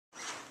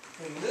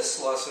In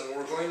this lesson,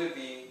 we're going to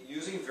be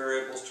using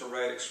variables to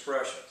write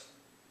expressions.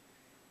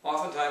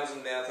 Oftentimes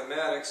in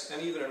mathematics,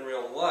 and even in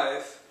real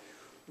life,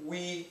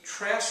 we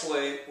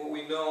translate what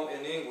we know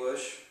in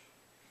English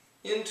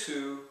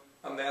into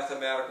a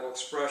mathematical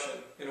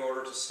expression in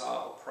order to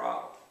solve a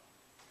problem.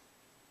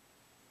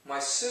 My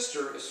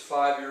sister is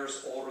 5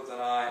 years older than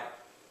I am.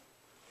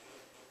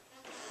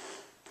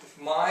 If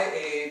my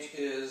age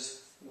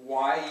is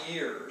Y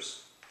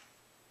years,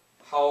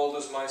 how old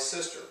is my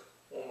sister?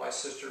 Well, my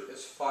sister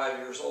is 5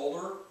 years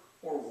older,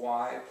 or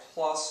Y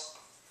plus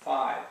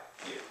 5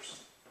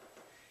 years.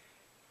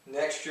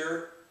 Next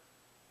year,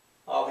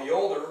 I'll be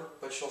older,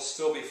 but she'll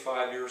still be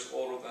 5 years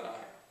older than I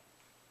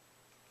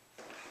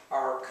am.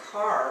 Our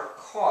car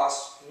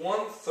costs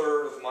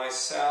 1/3 of my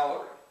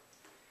salary.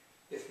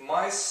 If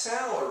my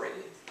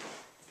salary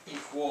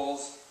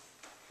equals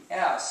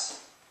S,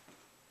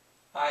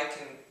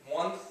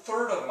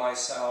 1/3 of my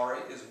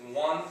salary is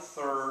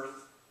 1/3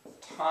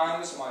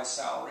 times my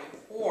salary,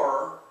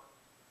 or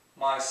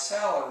my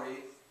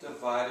salary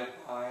divided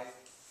by